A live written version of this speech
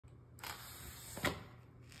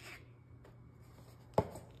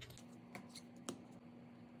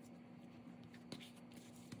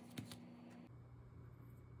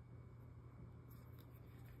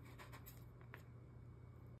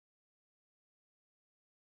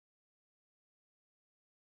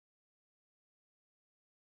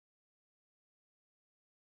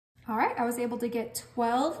All right, I was able to get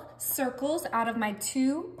 12 circles out of my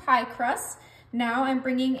 2 pie crusts. Now I'm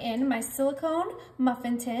bringing in my silicone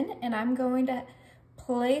muffin tin and I'm going to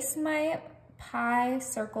place my pie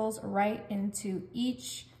circles right into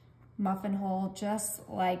each muffin hole just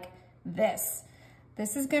like this.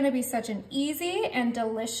 This is going to be such an easy and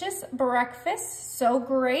delicious breakfast. So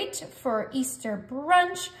great for Easter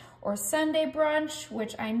brunch or Sunday brunch,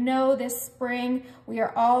 which I know this spring we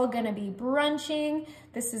are all going to be brunching.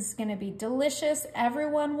 This is going to be delicious.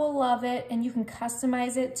 Everyone will love it and you can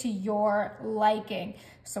customize it to your liking.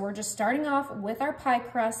 So we're just starting off with our pie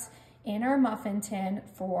crust in our muffin tin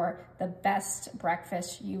for the best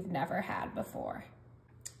breakfast you've never had before.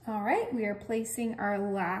 All right, we are placing our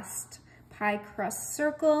last pie crust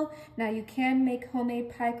circle. Now you can make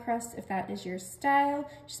homemade pie crust if that is your style.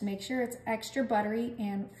 Just make sure it's extra buttery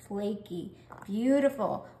and flaky.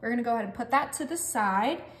 Beautiful. We're gonna go ahead and put that to the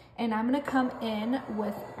side and I'm gonna come in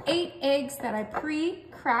with 8 eggs that I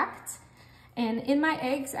pre-cracked. And in my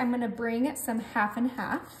eggs, I'm gonna bring some half and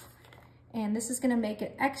half. And this is gonna make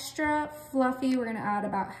it extra fluffy. We're gonna add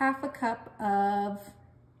about half a cup of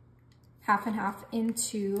half and half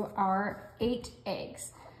into our 8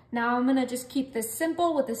 eggs. Now I'm gonna just keep this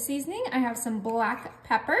simple with the seasoning. I have some black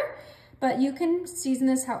pepper, but you can season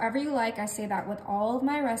this however you like. I say that with all of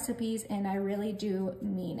my recipes and I really do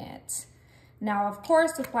mean it. Now, of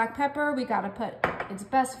course, with black pepper, we gotta put its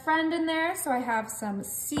best friend in there. So I have some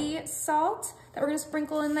sea salt that we're gonna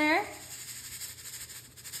sprinkle in there.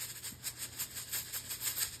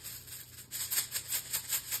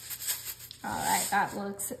 All right, that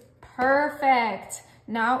looks perfect.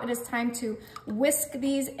 Now it is time to whisk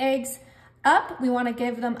these eggs up. We want to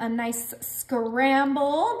give them a nice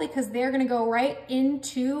scramble because they're going to go right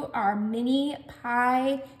into our mini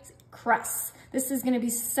pie crust. This is going to be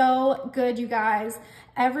so good, you guys.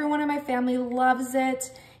 Everyone in my family loves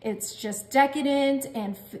it. It's just decadent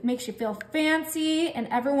and makes you feel fancy, and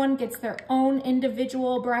everyone gets their own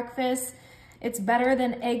individual breakfast. It's better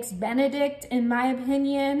than Eggs Benedict, in my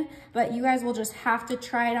opinion, but you guys will just have to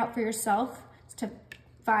try it out for yourself to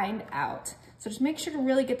find out. So just make sure to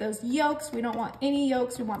really get those yolks. We don't want any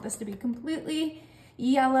yolks. We want this to be completely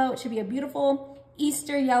yellow. It should be a beautiful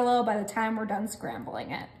Easter yellow by the time we're done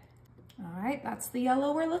scrambling it. All right, that's the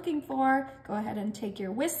yellow we're looking for. Go ahead and take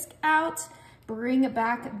your whisk out, bring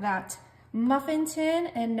back that muffin tin,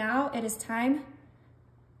 and now it is time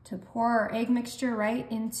to pour our egg mixture right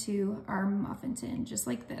into our muffin tin, just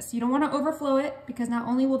like this. You don't want to overflow it because not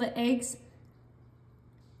only will the eggs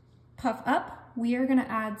puff up, we are gonna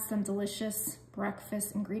add some delicious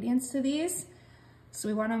breakfast ingredients to these. So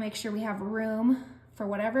we wanna make sure we have room for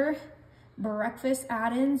whatever breakfast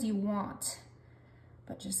add-ins you want.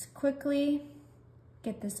 But just quickly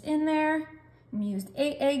get this in there. We used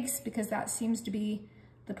 8 eggs because that seems to be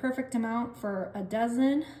the perfect amount for a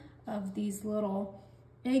dozen of these little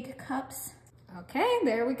egg cups. Okay,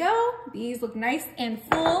 there we go. These look nice and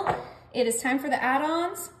full. It is time for the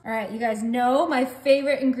add-ons. All right, you guys know my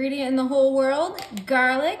favorite ingredient in the whole world,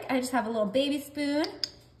 garlic. I just have a little baby spoon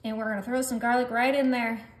and we're gonna throw some garlic right in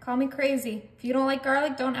there. Call me crazy. If you don't like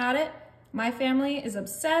garlic, don't add it. My family is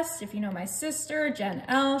obsessed. If you know my sister, Jen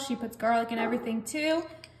L, she puts garlic in everything too,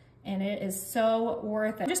 and it is so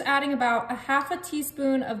worth it. I'm just adding about a half a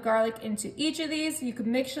teaspoon of garlic into each of these. You could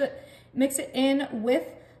mix it in with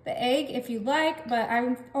the egg if you like, but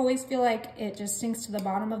I always feel like it just sinks to the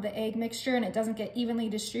bottom of the egg mixture and it doesn't get evenly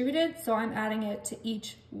distributed, so I'm adding it to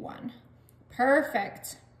each one.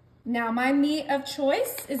 Perfect. Now my meat of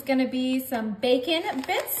choice is gonna be some bacon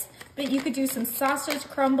bits, but you could do some sausage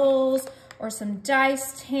crumbles or some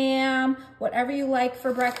diced ham, whatever you like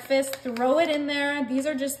for breakfast, throw it in there. These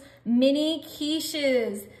are just mini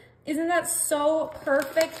quiches. Isn't that so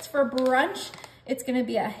perfect for brunch? It's gonna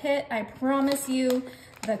be a hit, I promise you.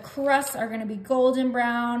 The crusts are gonna be golden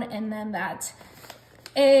brown, and then that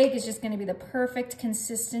egg is just gonna be the perfect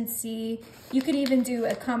consistency. You could even do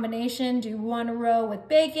a combination, do 1 row with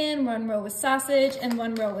bacon, 1 row with sausage, and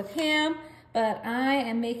 1 row with ham. But I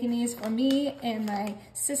am making these for me and my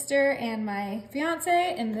sister and my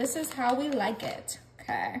fiance, and this is how we like it.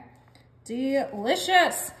 Okay,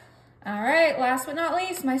 delicious. All right, last but not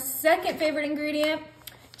least, my second favorite ingredient,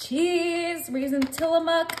 cheese. We're using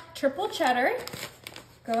Tillamook triple cheddar.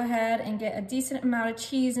 Go ahead and get a decent amount of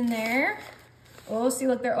cheese in there. Oh, see,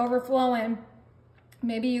 look, they're overflowing.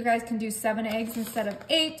 Maybe you guys can do 7 eggs instead of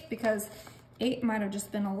 8 because 8 might have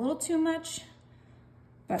just been a little too much,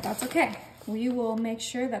 but that's okay. We will make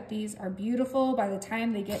sure that these are beautiful by the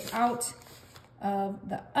time they get out of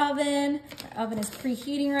the oven. The oven is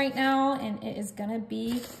preheating right now and it is gonna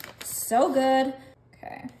be so good.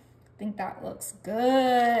 Okay, think that looks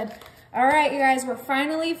good. All right, you guys, we're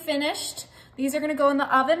finally finished. These are gonna go in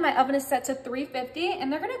the oven. My oven is set to 350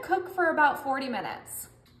 and they're gonna cook for about 40 minutes.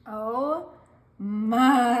 Oh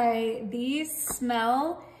my, these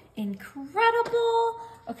smell incredible.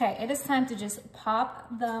 Okay, it is time to just pop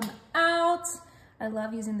them out. I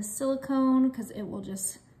love using the silicone because it will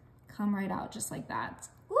just come right out just like that.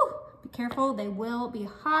 Woo, be careful, they will be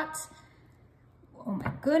hot. Oh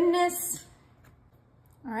my goodness.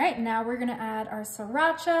 All right, now we're gonna add our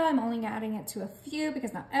sriracha. I'm only adding it to a few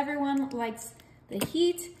because not everyone likes the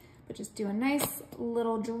heat, but just do a nice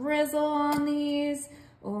little drizzle on these.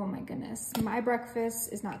 Oh my goodness, my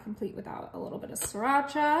breakfast is not complete without a little bit of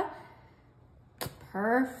sriracha.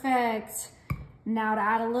 Perfect. Now to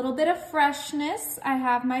add a little bit of freshness, I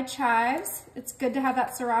have my chives. It's good to have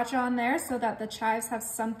that sriracha on there so that the chives have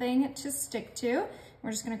something to stick to.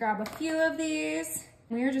 We're just gonna grab a few of these.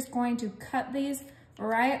 We are just going to cut these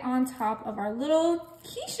right on top of our little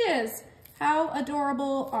quiches. How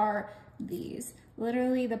adorable are these?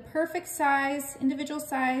 Literally the perfect size, individual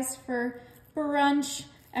size for brunch.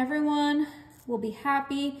 Everyone will be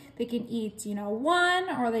happy. They can eat, you know, 1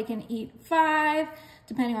 or they can eat 5,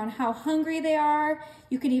 depending on how hungry they are.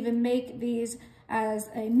 You can even make these as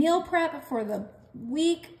a meal prep for the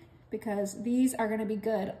week because these are gonna be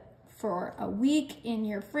good for a week in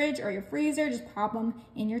your fridge or your freezer. Just pop them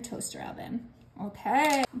in your toaster oven.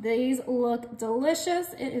 Okay, these look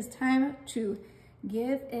delicious. It is time to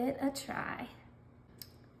give it a try.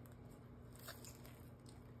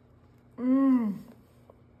 Mmm.